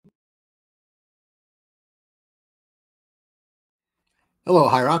Hello,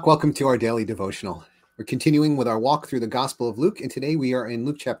 High Rock. Welcome to our daily devotional. We're continuing with our walk through the Gospel of Luke, and today we are in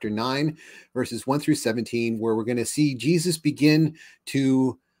Luke chapter 9, verses 1 through 17, where we're going to see Jesus begin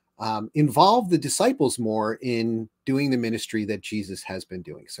to involve the disciples more in doing the ministry that Jesus has been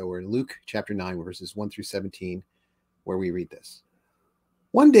doing. So we're in Luke chapter 9, verses 1 through 17, where we read this.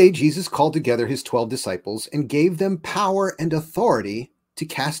 One day, Jesus called together his 12 disciples and gave them power and authority to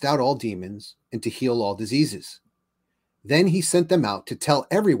cast out all demons and to heal all diseases. Then he sent them out to tell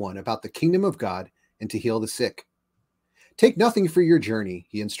everyone about the kingdom of God and to heal the sick. Take nothing for your journey,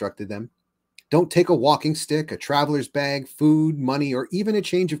 he instructed them. Don't take a walking stick, a traveler's bag, food, money, or even a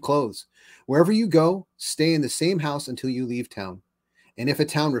change of clothes. Wherever you go, stay in the same house until you leave town. And if a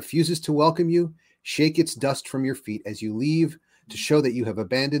town refuses to welcome you, shake its dust from your feet as you leave to show that you have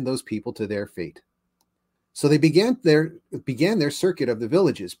abandoned those people to their fate. So they began their circuit of the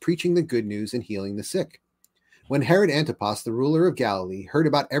villages, preaching the good news and healing the sick. When Herod Antipas, the ruler of Galilee, heard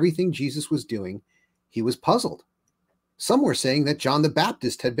about everything Jesus was doing, he was puzzled. Some were saying that John the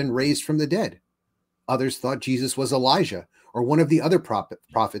Baptist had been raised from the dead. Others thought Jesus was Elijah or one of the other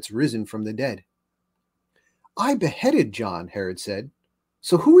prophets risen from the dead. I beheaded John, Herod said.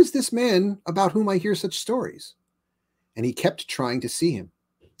 So who is this man about whom I hear such stories? And he kept trying to see him.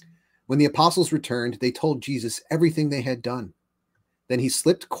 When the apostles returned, they told Jesus everything they had done. Then he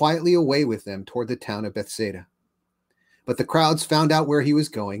slipped quietly away with them toward the town of Bethsaida. But the crowds found out where he was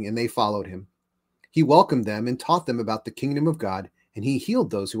going, and they followed him. He welcomed them and taught them about the kingdom of God, and he healed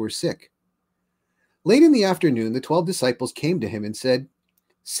those who were sick. Late in the afternoon, the 12 disciples came to him and said,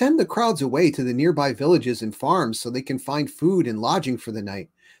 Send the crowds away to the nearby villages and farms so they can find food and lodging for the night.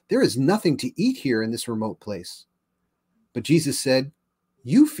 There is nothing to eat here in this remote place. But Jesus said,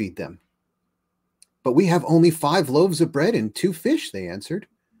 You feed them. But we have only 5 loaves of bread and 2 fish, they answered.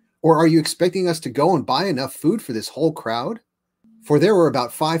 Or are you expecting us to go and buy enough food for this whole crowd? For there were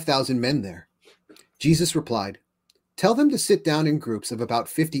about 5,000 men there. Jesus replied, Tell them to sit down in groups of about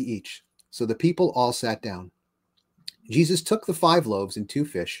 50 each. So the people all sat down. Jesus took the 5 loaves and 2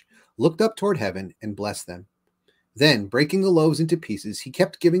 fish, looked up toward heaven, and blessed them. Then, breaking the loaves into pieces, he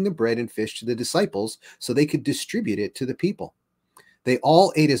kept giving the bread and fish to the disciples so they could distribute it to the people. They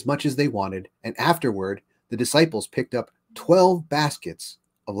all ate as much as they wanted, and afterward, the disciples picked up 12 baskets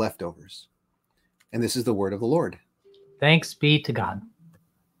of leftovers. And this is the word of the Lord. Thanks be to God.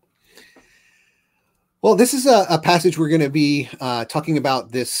 Well, this is a passage we're going to be talking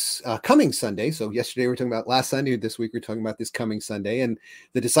about this coming Sunday. So yesterday we were talking about last Sunday. This week we're talking about this coming Sunday. And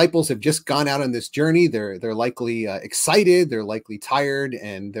the disciples have just gone out on this journey. They're likely excited. They're likely tired,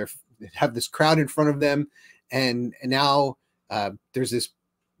 and they have this crowd in front of them. And now there's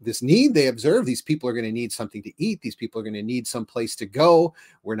this need they observe. These people are going to need something to eat. These people are going to need some place to go.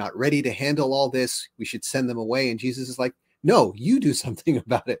 We're not ready to handle all this. We should send them away. And Jesus is like, no, you do something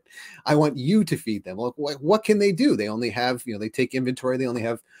about it. I want you to feed them. Well, what can they do? They only have, they take inventory. They only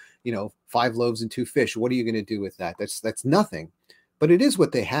have, 5 loaves and 2 fish. What are you going to do with that? That's nothing, but it is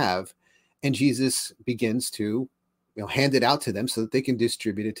what they have. And Jesus begins to, hand it out to them so that they can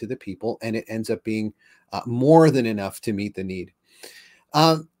distribute it to the people. And it ends up being more than enough to meet the need.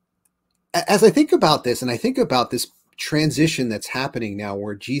 As I think about this, and I think about this transition that's happening now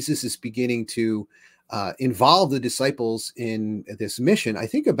where Jesus is beginning to involve the disciples in this mission, I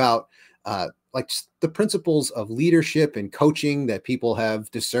think about like the principles of leadership and coaching that people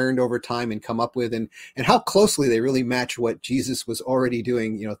have discerned over time and come up with, and how closely they really match what Jesus was already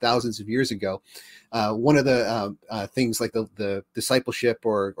doing, thousands of years ago. One of the things like the discipleship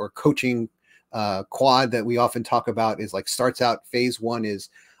or coaching quad that we often talk about is like starts out phase 1 is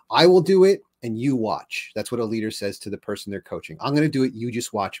I will do it and you watch. That's what a leader says to the person they're coaching. I'm going to do it. You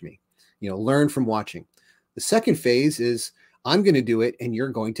just watch me, learn from watching. The second phase is I'm going to do it and you're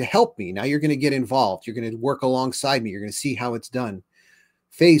going to help me. Now you're going to get involved. You're going to work alongside me. You're going to see how it's done.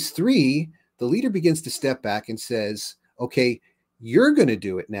 Phase 3, the leader begins to step back and says, okay, you're going to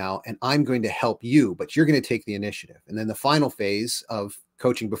do it now and I'm going to help you, but you're going to take the initiative. And then the final phase of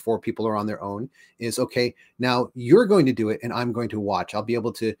coaching before people are on their own is, okay, now you're going to do it and I'm going to watch. I'll be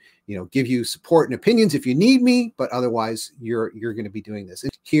able to, give you support and opinions if you need me, but otherwise you're going to be doing this.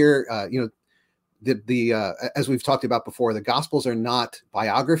 And here, as we've talked about before, the Gospels are not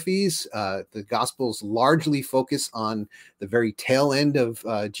biographies. The Gospels largely focus on the very tail end of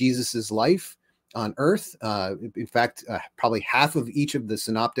Jesus's life on earth. In fact, probably half of each of the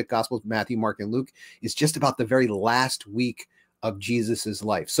synoptic Gospels, Matthew, Mark, and Luke, is just about the very last week of Jesus's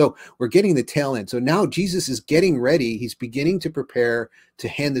life. So we're getting the tail end. So now Jesus is getting ready. He's beginning to prepare to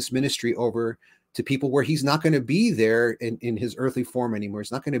hand this ministry over to people where he's not going to be there in his earthly form anymore.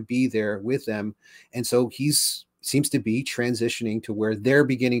 He's not going to be there with them. And so he's seems to be transitioning to where they're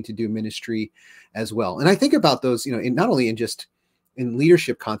beginning to do ministry as well. And I think about those, not only in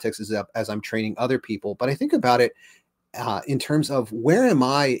leadership contexts as I'm training other people, but I think about it in terms of where am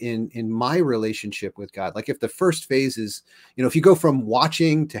I in my relationship with God? Like if the first phase is, if you go from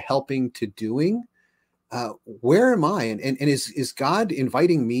watching to helping to doing, where am I? And is God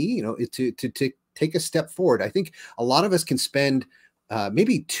inviting me, to take a step forward? I think a lot of us can spend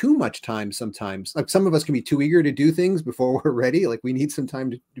maybe too much time sometimes. Like some of us can be too eager to do things before we're ready. Like we need some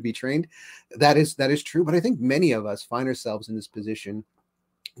time to be trained. That is true. But I think many of us find ourselves in this position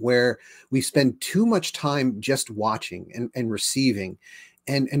where we spend too much time just watching and receiving.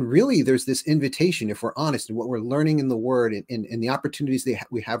 And really there's this invitation, if we're honest, and what we're learning in the word and the opportunities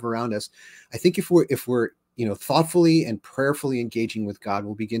we have around us. I think if we're thoughtfully and prayerfully engaging with God,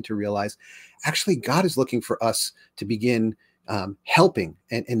 we'll begin to realize actually God is looking for us to begin helping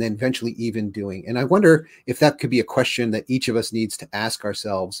and then eventually even doing. And I wonder if that could be a question that each of us needs to ask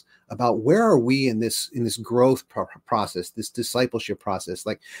ourselves about where are we in this growth process, this discipleship process.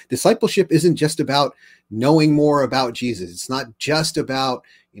 Like discipleship isn't just about knowing more about Jesus. It's not just about,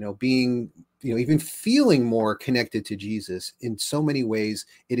 being, even feeling more connected to Jesus. In so many ways,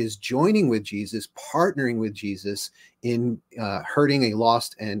 it is joining with Jesus, partnering with Jesus in serving a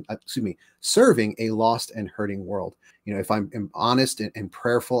lost and hurting world. If I'm honest and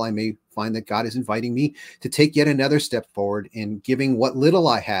prayerful, I may find that God is inviting me to take yet another step forward in giving what little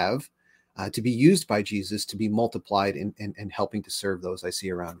I have to be used by Jesus to be multiplied and helping to serve those I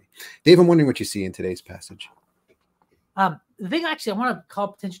see around me. Dave, I'm wondering what you see in today's passage. The thing actually I want to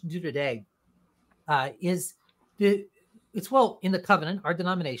call attention to today is in the covenant, our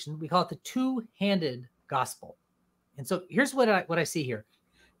denomination, we call it the two-handed gospel. And so here's what I see here.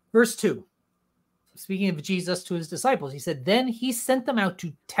 Verse 2. Speaking of Jesus to his disciples, he said, then he sent them out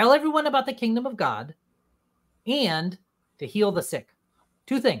to tell everyone about the kingdom of God and to heal the sick.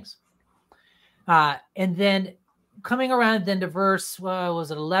 Two things. And then coming around then to verse,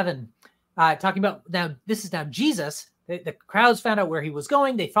 11, talking about now, this is now Jesus. The crowds found out where he was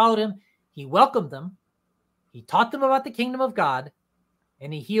going. They followed him. He welcomed them. He taught them about the kingdom of God,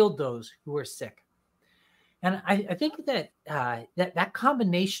 and he healed those who were sick. And I think that that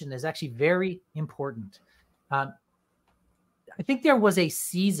combination is actually very important. I think there was a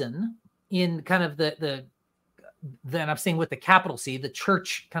season in kind of the I'm saying with the capital C, the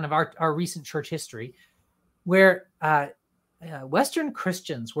church, kind of our recent church history, where Western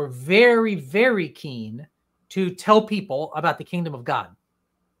Christians were very, very keen to tell people about the kingdom of God,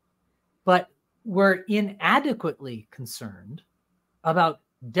 but were inadequately concerned about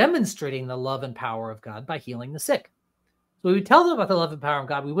demonstrating the love and power of God by healing the sick. So we would tell them about the love and power of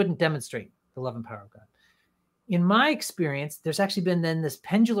God. We wouldn't demonstrate the love and power of God. In my experience, there's actually been then this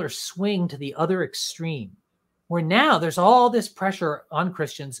pendular swing to the other extreme, where now there's all this pressure on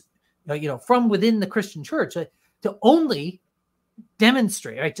Christians, from within the Christian church to only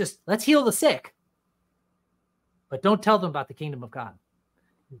demonstrate, right? Just let's heal the sick, but don't tell them about the kingdom of God.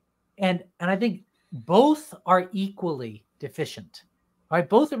 And I think both are equally deficient. Right?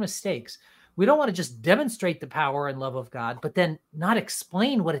 Both are mistakes. We don't want to just demonstrate the power and love of God, but then not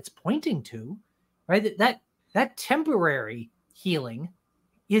explain what it's pointing to, right? That temporary healing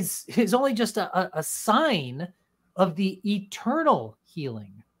is only just a sign of the eternal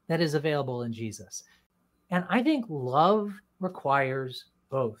healing that is available in Jesus. And I think love requires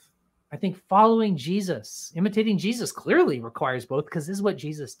both. I think following Jesus, imitating Jesus clearly requires both, because this is what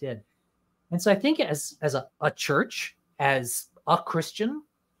Jesus did. And so I think as a church, as a Christian,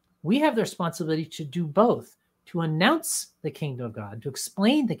 we have the responsibility to do both, to announce the kingdom of God, to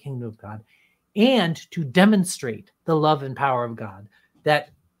explain the kingdom of God, and to demonstrate the love and power of God, that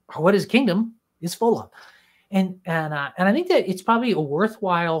what his kingdom is full of. And I think that it's probably a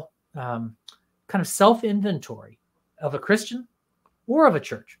worthwhile kind of self-inventory of a Christian or of a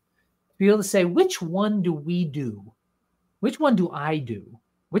church to be able to say, which one do we do? Which one do I do?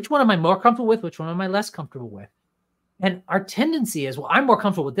 Which one am I more comfortable with? Which one am I less comfortable with? And our tendency is, well, I'm more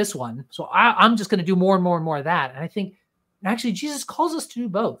comfortable with this one, so I'm just going to do more and more and more of that. And I think actually Jesus calls us to do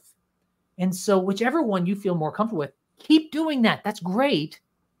both. And so whichever one you feel more comfortable with, keep doing that. That's great.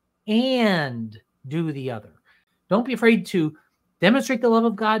 And do the other. Don't be afraid to demonstrate the love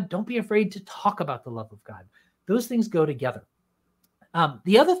of God. Don't be afraid to talk about the love of God. Those things go together.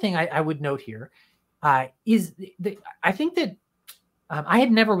 The other thing I would note here is I think that I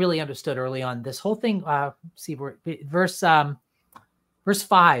had never really understood early on this whole thing. Verse 5.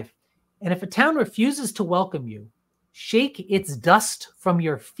 And if a town refuses to welcome you, shake its dust from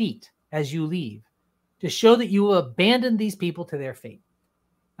your feet as you leave, to show that you will abandon these people to their fate.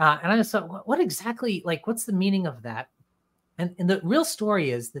 And I just thought, what exactly, like, what's the meaning of that? And the real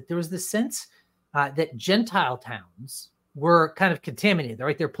story is that there was this sense that Gentile towns were kind of contaminated,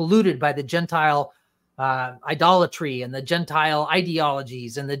 right? They're polluted by the Gentile idolatry and the Gentile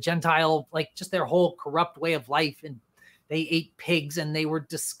ideologies and the Gentile, like, just their whole corrupt way of life. And they ate pigs and they were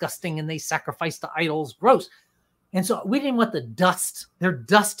disgusting and they sacrificed to idols. Gross. And so we didn't want their dust,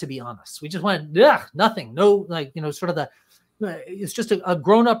 to be honest. We just wanted nothing, no, like, sort of it's just a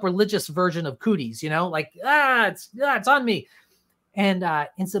grown-up religious version of cooties, like, it's on me. And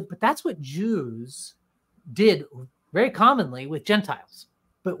so, but that's what Jews did very commonly with Gentiles.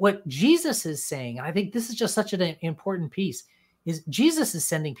 But what Jesus is saying, and I think this is just such an important piece, is Jesus is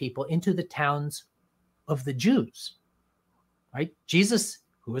sending people into the towns of the Jews, right? Jesus,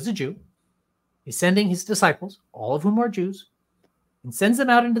 who is a Jew, is sending his disciples, all of whom are Jews, and sends them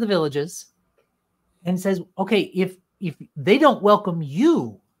out into the villages and says, okay, if they don't welcome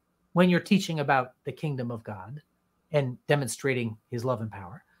you when you're teaching about the kingdom of God and demonstrating his love and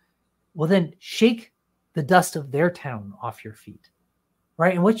power, well, then shake the dust of their town off your feet,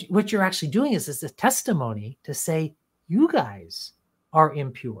 right? And what you're actually doing is a testimony to say, you guys are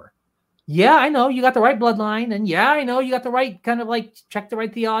impure. Yeah, I know you got the right bloodline. And yeah, I know you got the right kind of, like, check the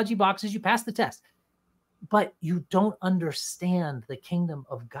right theology boxes. You passed the test. But you don't understand the kingdom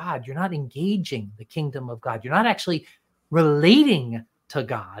of God. You're not engaging the kingdom of God. You're not actually relating to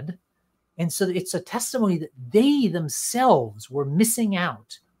God. And so it's a testimony that they themselves were missing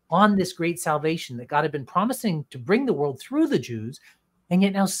out on this great salvation that God had been promising to bring the world through the Jews. And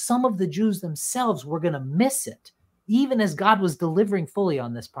yet now some of the Jews themselves were going to miss it, even as God was delivering fully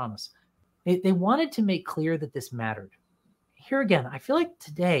on this promise. They wanted to make clear that this mattered. Here again, I feel like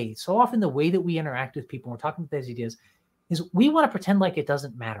today, so often the way that we interact with people, we're talking about these ideas, is we want to pretend like it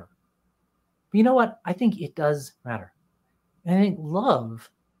doesn't matter. But you know what? I think it does matter. And I think love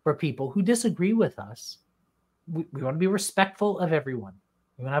for people who disagree with us, we want to be respectful of everyone.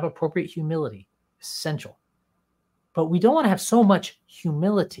 We want to have appropriate humility, essential. But we don't want to have so much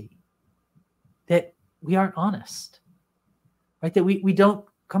humility that we aren't honest, right? That we don't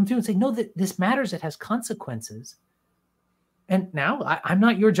come through and say, no, that this matters. It has consequences. And now I'm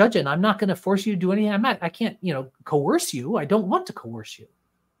not your judge, and I'm not going to force you to do anything. I can't, coerce you. I don't want to coerce you.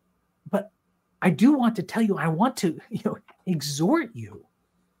 But I do want to tell you, I want to, exhort you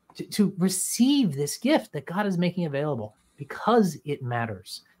to receive this gift that God is making available because it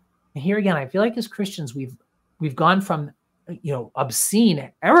matters. And here again, I feel like as Christians, we've gone from, obscene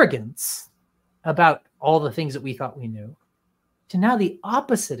arrogance about all the things that we thought we knew to now the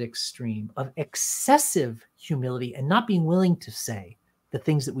opposite extreme of excessive humility and not being willing to say the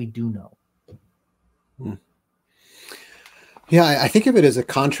things that we do know. Yeah, I think of it as a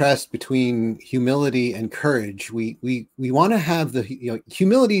contrast between humility and courage. We want to have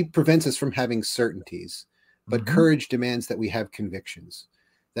humility prevents us from having certainties, but courage demands that we have convictions,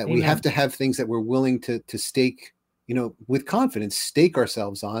 that we have to have things that we're willing to stake, with confidence, stake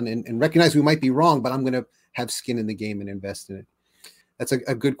ourselves on and recognize we might be wrong, but I'm going to have skin in the game and invest in it. That's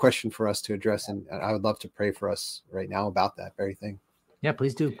a good question for us to address. And I would love to pray for us right now about that very thing. Yeah,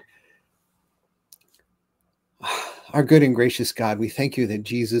 please do. Our good and gracious God, we thank you that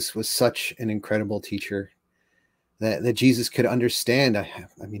Jesus was such an incredible teacher, that Jesus could understand. I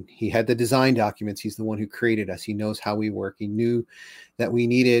mean, he had the design documents. He's the one who created us. He knows how we work. He knew that we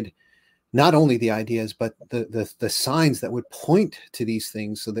needed not only the ideas, but the signs that would point to these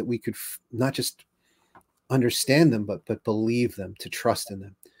things so that we could not just understand them, but believe them, to trust in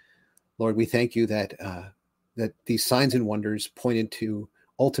them. Lord, we thank you that these signs and wonders pointed to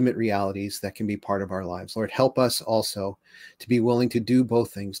ultimate realities that can be part of our lives. Lord, help us also to be willing to do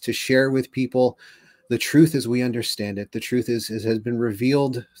both things, to share with people the truth as we understand it. The truth has been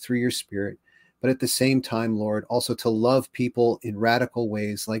revealed through your Spirit, but at the same time, Lord, also to love people in radical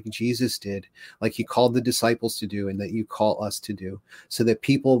ways like Jesus did, like he called the disciples to do, and that you call us to do, so that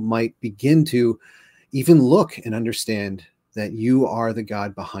people might begin to even look and understand that you are the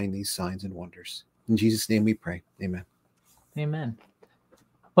God behind these signs and wonders. In Jesus' name we pray. Amen. Amen.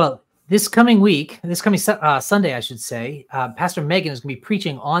 Well, this coming Sunday, I should say, Pastor Megan is going to be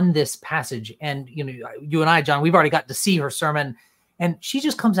preaching on this passage. And, you and I, John, we've already got to see her sermon. And she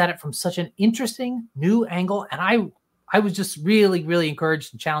just comes at it from such an interesting new angle. And I was just really, really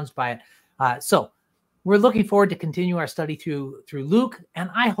encouraged and challenged by it. So we're looking forward to continue our study through Luke. And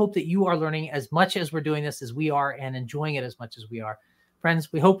I hope that you are learning as much as we're doing this as we are and enjoying it as much as we are.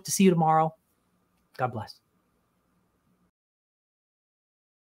 Friends, we hope to see you tomorrow. God bless.